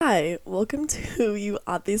Hi, welcome to You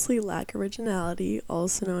Obviously Lack Originality,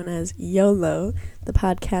 also known as YOLO, the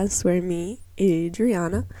podcast where me,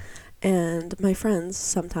 Adrianna, and my friends,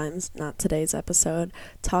 sometimes, not today's episode,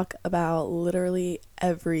 talk about literally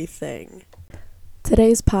everything.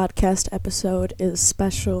 Today's podcast episode is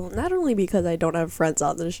special not only because I don't have friends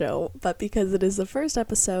on the show, but because it is the first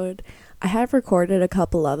episode. I have recorded a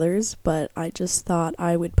couple others, but I just thought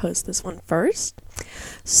I would post this one first.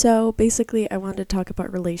 So basically, I wanted to talk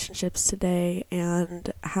about relationships today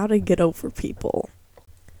and how to get over people.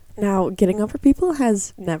 Now, getting over people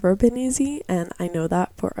has never been easy, and I know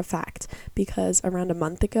that for a fact, because around a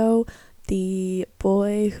month ago, the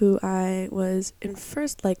boy who I was in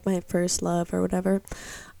my first love or whatever,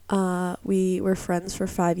 we were friends for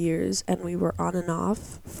 5 years, and we were on and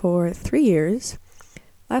off for 3 years.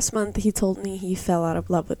 Last month, he told me he fell out of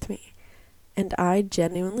love with me, and I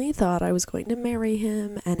genuinely thought I was going to marry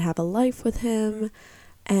him and have a life with him,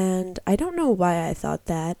 and I don't know why I thought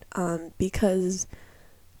that, because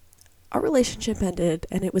our relationship ended,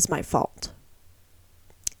 and it was my fault.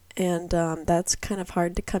 And that's kind of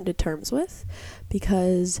hard to come to terms with,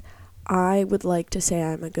 because I would like to say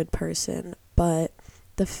I'm a good person, but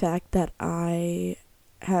the fact that I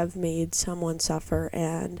have made someone suffer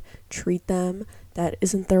and treat them that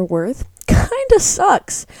isn't their worth kind of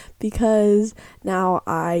sucks, because now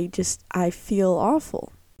I feel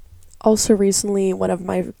awful. Also recently, one of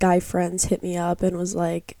my guy friends hit me up and was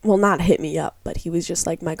like, well, not hit me up, but he was just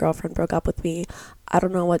like, my girlfriend broke up with me. I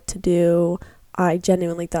don't know what to do. I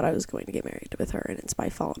genuinely thought I was going to get married with her and it's my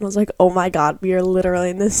fault. And I was like, oh my God, we are literally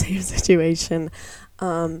in the same situation.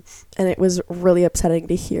 And it was really upsetting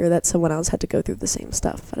to hear that someone else had to go through the same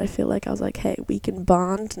stuff. But I feel like I was like, hey, we can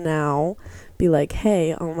bond now. Be like,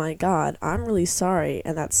 hey, oh my God, I'm really sorry.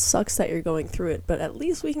 And that sucks that you're going through it, but at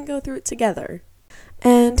least we can go through it together.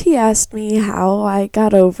 And he asked me how I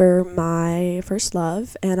got over my first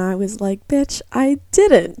love. And I was like, bitch, I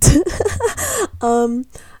didn't.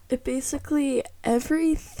 It basically,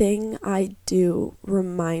 everything I do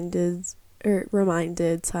reminds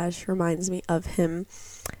me of him,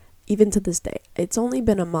 even to this day. It's only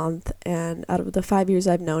been a month, and out of the 5 years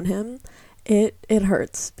I've known him, it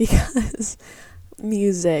hurts, because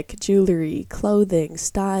music, jewelry, clothing,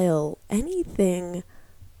 style, anything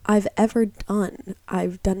I've ever done,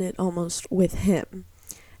 I've done it almost with him.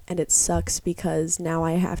 And it sucks because now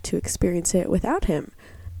I have to experience it without him.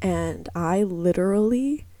 And I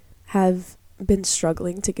literally have been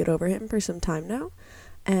struggling to get over him for some time now,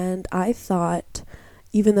 and I thought,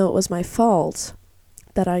 even though it was my fault,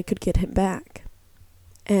 that I could get him back.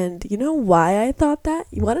 And you know why I thought that?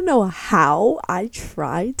 You want to know how I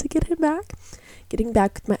tried to get him back? Getting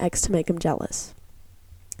back with my ex to make him jealous.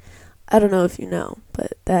 I don't know if you know,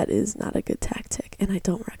 but that is not a good tactic, and I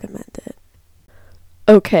don't recommend it.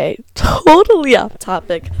 Okay, totally off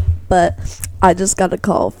topic, but I just got a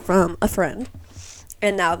call from a friend.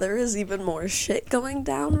 And now there is even more shit going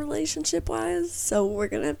down relationship-wise, so we're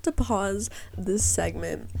gonna have to pause this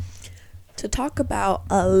segment to talk about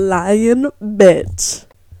a lying bitch.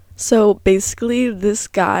 So basically, this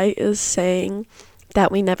guy is saying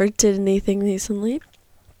that we never did anything recently,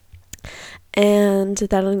 and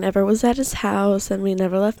that I never was at his house, and we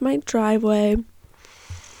never left my driveway.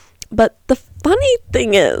 But the funny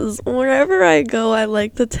thing is, wherever I go, I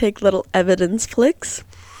like to take little evidence flicks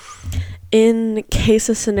in case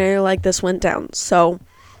a scenario like this went down. So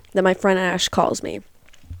then my friend Ash calls me,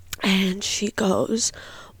 and she goes,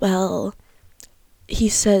 well, he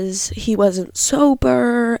says he wasn't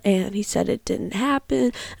sober, and he said it didn't happen.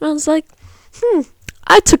 And I was like,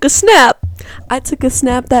 I took a snap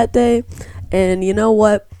that day, and you know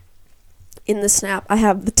what? In the snap, I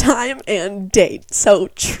have the time and date, so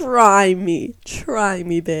try me,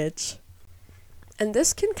 bitch. And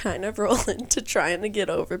this can kind of roll into trying to get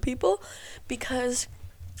over people, because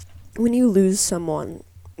when you lose someone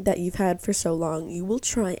that you've had for so long, you will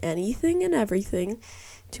try anything and everything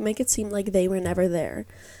to make it seem like they were never there.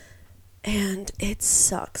 And it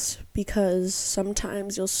sucks, because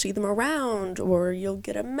sometimes you'll see them around, or you'll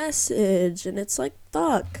get a message, and it's like,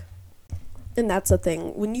 fuck. And that's the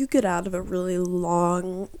thing. When you get out of a really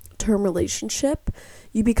long-term relationship,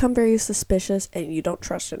 you become very suspicious, and you don't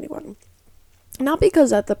trust anyone. Not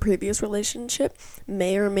because that the previous relationship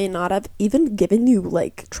may or may not have even given you,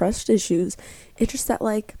 like, trust issues. It's just that,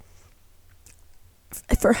 like,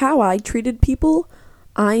 for how I treated people,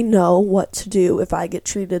 I know what to do if I get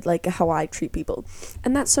treated like how I treat people.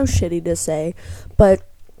 And that's so shitty to say, but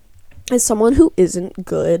as someone who isn't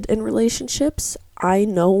good in relationships, I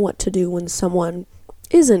know what to do when someone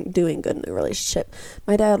isn't doing good in a relationship.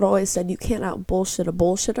 My dad always said, you can't out bullshit a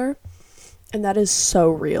bullshitter. And that is so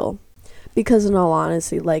real. Because in all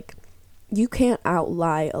honesty, like, you can't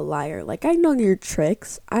outlie a liar. Like, I know your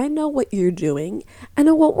tricks. I know what you're doing. And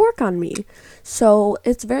it won't work on me. So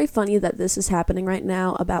it's very funny that this is happening right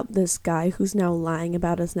now about this guy who's now lying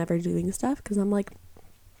about us never doing stuff. Because I'm like,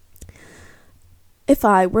 if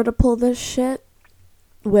I were to pull this shit,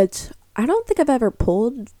 which I don't think I've ever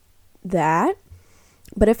pulled that,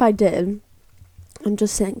 but if I did, I'm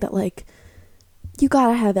just saying that, like, you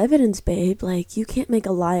gotta have evidence, babe. Like, you can't make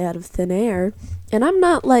a lie out of thin air. And I'm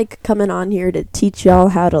not, like, coming on here to teach y'all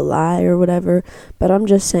how to lie or whatever, but I'm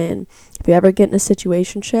just saying, if you ever get in a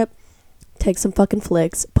situationship, take some fucking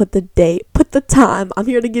flicks, put the date, put the time. I'm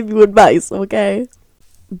here to give you advice, okay?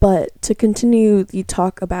 But to continue the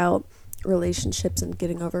talk about relationships and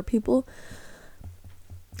getting over people,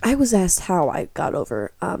 I was asked how I got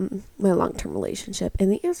over my long-term relationship,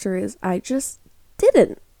 and the answer is I just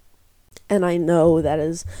didn't. And I know that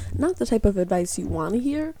is not the type of advice you want to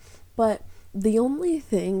hear, but the only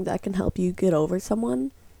thing that can help you get over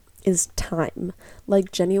someone is time.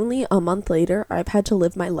 Like, genuinely, a month later, I've had to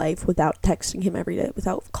live my life without texting him every day,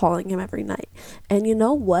 without calling him every night. And you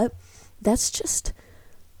know what? That's just,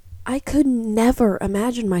 I could never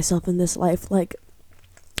imagine myself in this life like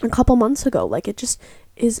a couple months ago. Like, it just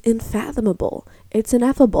is unfathomable. It's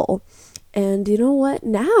ineffable. And you know what?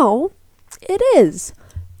 Now, it is.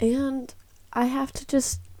 And I have to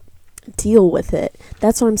just deal with it.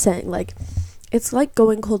 That's what I'm saying. Like, it's like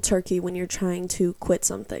going cold turkey when you're trying to quit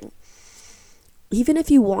something. Even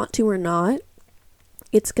if you want to or not,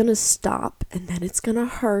 it's gonna stop, and then it's gonna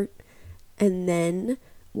hurt, and then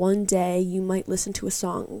one day you might listen to a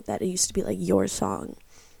song that it used to be like your song,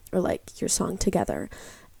 or like your song together,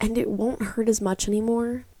 and it won't hurt as much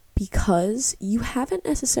anymore because you haven't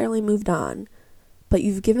necessarily moved on, but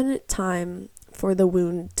you've given it time for the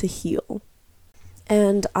wound to heal.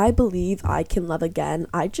 And I believe I can love again.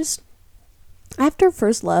 After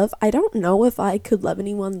first love, I don't know if I could love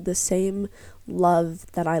anyone the same love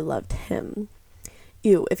that I loved him.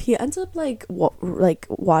 Ew, if he ends up like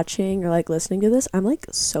watching or like listening to this, I'm like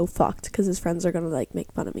so fucked because his friends are gonna like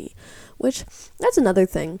make fun of me. Which, that's another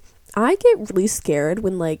thing. I get really scared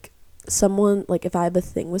when like someone, like if I have a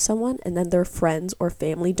thing with someone and then their friends or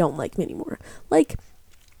family don't like me anymore. Like,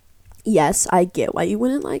 yes, I get why you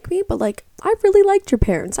wouldn't like me, but like, I really liked your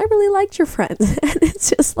parents. I really liked your friends. And it's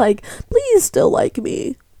just like, please still like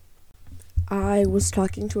me. I was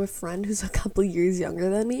talking to a friend who's a couple years younger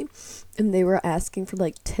than me, and they were asking for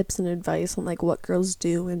like tips and advice on like what girls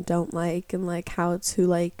do and don't like, and like how to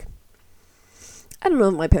like, I don't know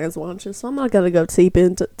if my parents watch this, so I'm not gonna go too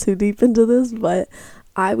deep into this, but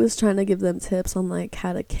I was trying to give them tips on like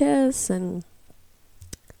how to kiss and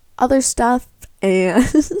other stuff. And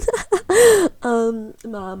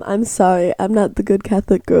Mom, I'm sorry, I'm not the good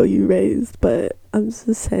Catholic girl you raised, but I'm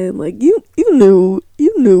just saying, like, you know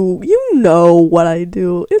what I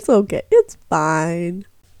do. It's okay, it's fine.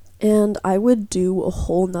 And I would do a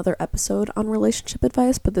whole nother episode on relationship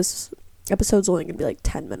advice, but this episode's only gonna be like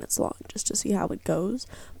 10 minutes long, just to see how it goes.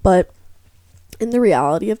 But in the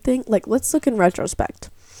reality of things, like, let's look in retrospect.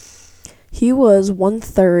 He was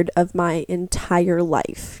 1/3 of my entire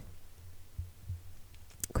life.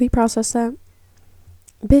 Can we process that?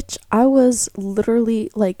 Bitch, I was literally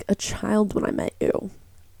like a child when I met you.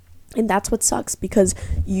 And that's what sucks, because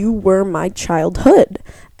you were my childhood.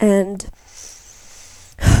 And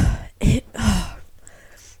it,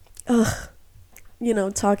 you know,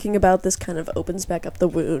 talking about this kind of opens back up the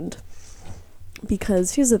wound.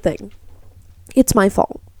 Because here's the thing. It's my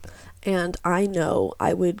fault. And I know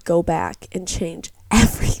I would go back and change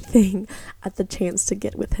everything at the chance to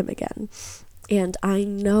get with him again. And I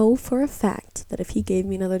know for a fact that if he gave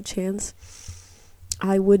me another chance,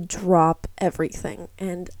 I would drop everything.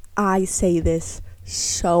 And I say this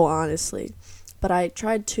so honestly. But I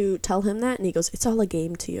tried to tell him that, and he goes, it's all a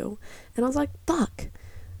game to you. And I was like, fuck.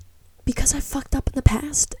 Because I fucked up in the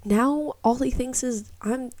past. Now all he thinks is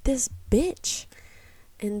I'm this bitch.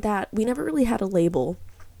 And that we never really had a label.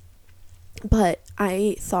 But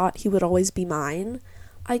I thought he would always be mine,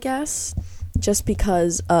 I guess, just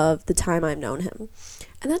because of the time I've known him.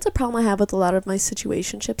 And that's a problem I have with a lot of my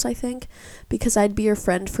situationships, I think, because I'd be your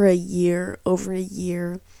friend for a year, over a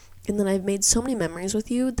year, and then I've made so many memories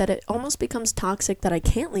with you that it almost becomes toxic that I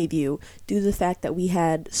can't leave you due to the fact that we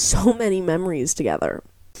had so many memories together.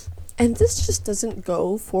 And this just doesn't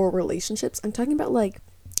go for relationships. I'm talking about, like,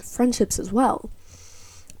 friendships as well.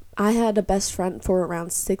 I had a best friend for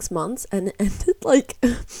around 6 months, and it ended, like,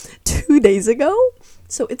 2 days ago.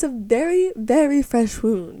 So it's a very, very fresh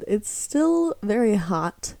wound. It's still very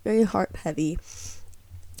hot, very heart heavy.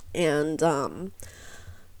 And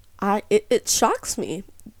it shocks me.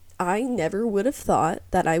 I never would have thought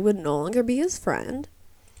that I would no longer be his friend.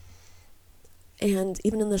 And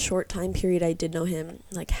even in the short time period I did know him,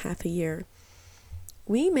 like half a year,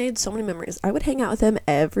 we made so many memories. I would hang out with him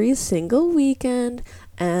every single weekend,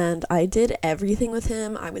 and I did everything with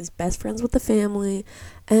him. I was best friends with the family,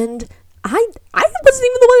 and I wasn't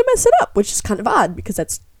even the one who messed it up, which is kind of odd because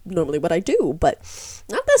that's normally what I do, but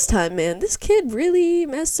not this time, man. This kid really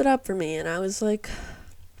messed it up for me, and I was like,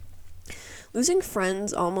 losing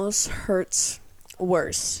friends almost hurts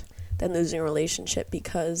worse than losing a relationship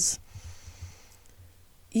because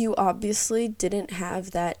you obviously didn't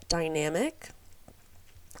have that dynamic,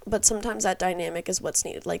 but sometimes that dynamic is what's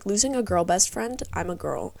needed. Like losing a girl best friend, I'm a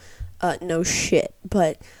girl, no shit,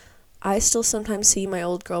 but I still sometimes see my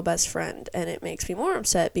old girl best friend, and it makes me more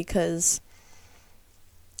upset because,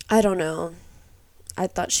 I don't know, I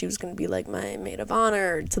thought she was going to be like my maid of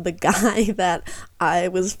honor to the guy that I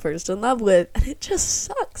was first in love with, and it just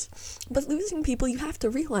sucks. But losing people, you have to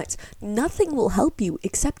realize nothing will help you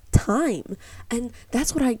except time, and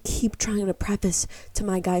that's what I keep trying to preface to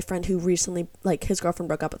my guy friend who recently, like, his girlfriend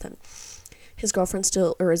broke up with him. His girlfriend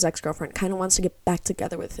still, or his ex-girlfriend, kind of wants to get back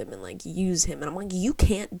together with him and, like, use him, and I'm like, you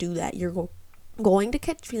can't do that. You're going to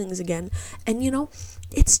catch feelings again, and you know,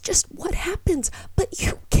 it's just what happens, but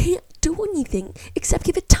you can't do anything except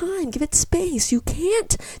give it time, give it space. You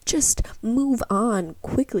can't just move on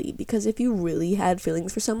quickly, because if you really had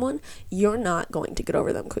feelings for someone, you're not going to get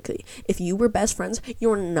over them quickly. If you were best friends,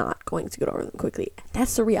 you're not going to get over them quickly.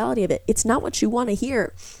 That's the reality of it. It's not what you want to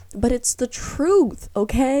hear, but it's the truth,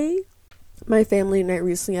 okay? My family and I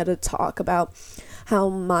recently had a talk about how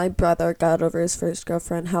my brother got over his first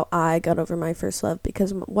girlfriend, how I got over my first love,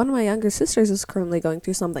 because one of my younger sisters is currently going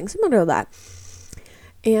through something similar to that.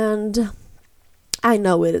 And I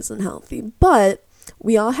know it isn't healthy, but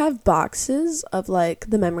we all have boxes of, like,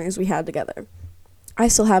 the memories we had together. I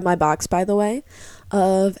still have my box, by the way,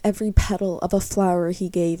 of every petal of a flower he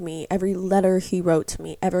gave me, every letter he wrote to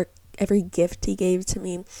me, every gift he gave to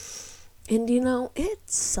me. And, you know, it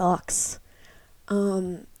sucks.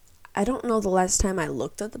 I don't know the last time I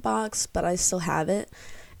looked at the box, but I still have it.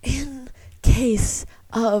 In case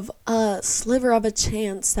of a sliver of a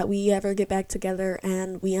chance that we ever get back together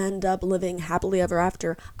and we end up living happily ever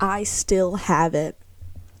after, I still have it.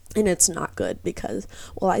 And it's not good because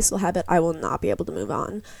while I still have it, I will not be able to move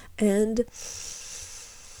on. And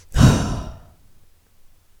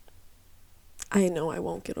I know I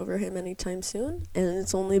won't get over him anytime soon. And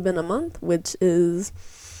it's only been a month, which is,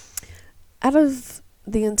 out of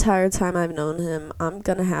the entire time I've known him, I'm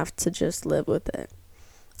gonna have to just live with it.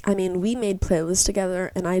 I mean, we made playlists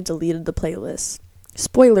together and I deleted the playlist.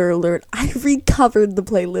 Spoiler alert, I recovered the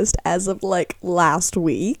playlist as of like last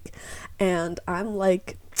week, and I'm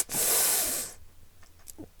like,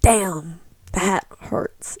 damn, that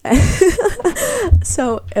hurts.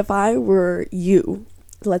 So if I were you,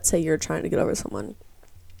 let's say you're trying to get over someone,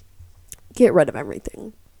 get rid of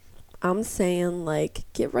everything. I'm saying, like,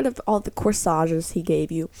 get rid of all the corsages he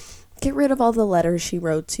gave you. Get rid of all the letters she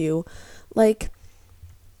wrote to you. Like,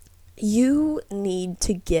 you need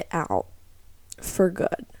to get out for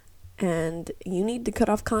good. And you need to cut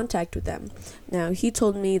off contact with them. Now, he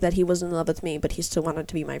told me that he wasn't in love with me, but he still wanted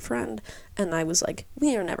to be my friend. And I was like,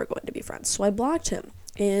 we are never going to be friends. So I blocked him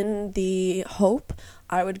in the hope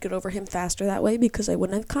I would get over him faster that way because I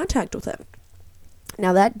wouldn't have contact with him.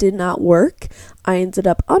 Now, that did not work. I ended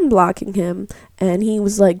up unblocking him, and he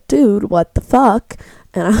was like, dude, what the fuck?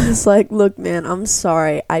 And I was like, look, man, I'm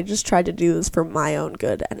sorry. I just tried to do this for my own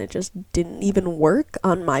good, and it just didn't even work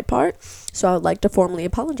on my part, so I would like to formally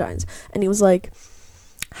apologize. And he was like,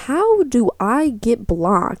 how do I get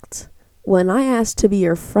blocked when I asked to be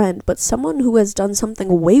your friend, but someone who has done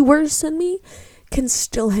something way worse than me can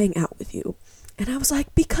still hang out with you? And I was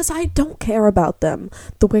like, because I don't care about them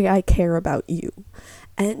the way I care about you.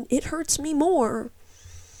 And it hurts me more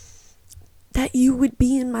that you would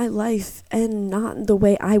be in my life and not the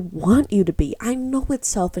way I want you to be. I know it's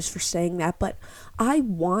selfish for saying that, but I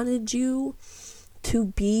wanted you to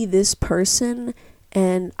be this person.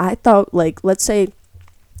 And I thought, like, let's say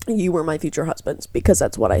you were my future husband, because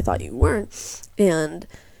that's what I thought you were. And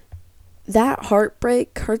that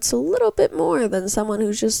heartbreak hurts a little bit more than someone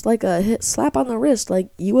who's just like a slap on the wrist, like,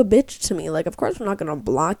 you a bitch to me. Like, of course I'm not gonna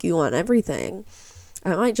block you on everything.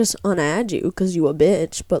 I might just unadd you because you a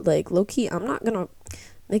bitch, but like, low-key, I'm not gonna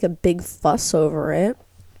make a big fuss over it.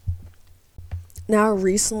 Now,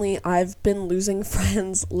 recently, I've been losing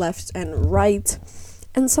friends left and right,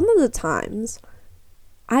 and some of the times,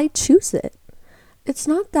 I choose it. It's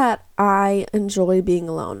not that I enjoy being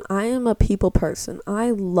alone. I am a people person.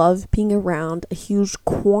 I love being around a huge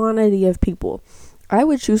quantity of people. I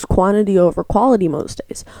would choose quantity over quality most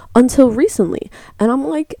days until recently. And I'm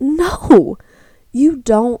like, no, you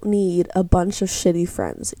don't need a bunch of shitty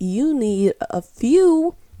friends. You need a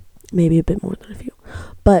few, maybe a bit more than a few,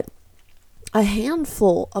 but a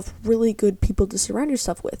handful of really good people to surround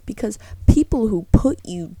yourself with, because people who put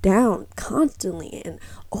you down constantly and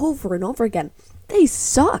over again, they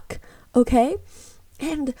suck, okay?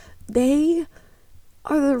 And they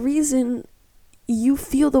are the reason you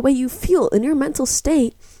feel the way you feel in your mental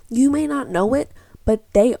state. You may not know it,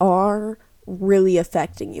 but they are really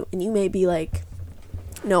affecting you. And you may be like,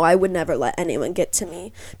 no, I would never let anyone get to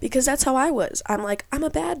me, because that's how I was. I'm like, I'm a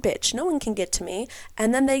bad bitch. No one can get to me.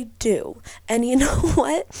 And then they do. And you know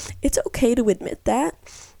what? It's okay to admit that,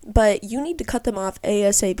 but you need to cut them off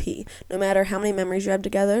ASAP, no matter how many memories you have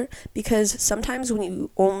together, because sometimes when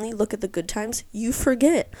you only look at the good times, you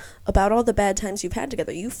forget about all the bad times you've had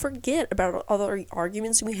together. You forget about all the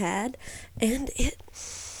arguments we had, and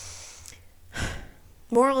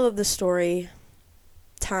moral of the story,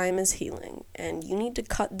 time is healing, and you need to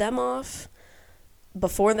cut them off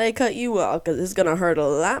before they cut you off, because it's going to hurt a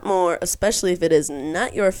lot more, especially if it is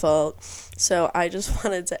not your fault. So I just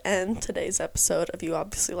wanted to end today's episode of You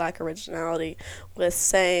Obviously Lack Originality with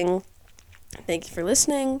saying thank you for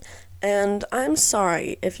listening, and I'm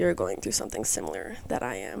sorry if you're going through something similar that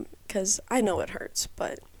I am, because I know it hurts,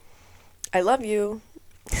 but I love you.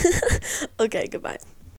 Okay, goodbye.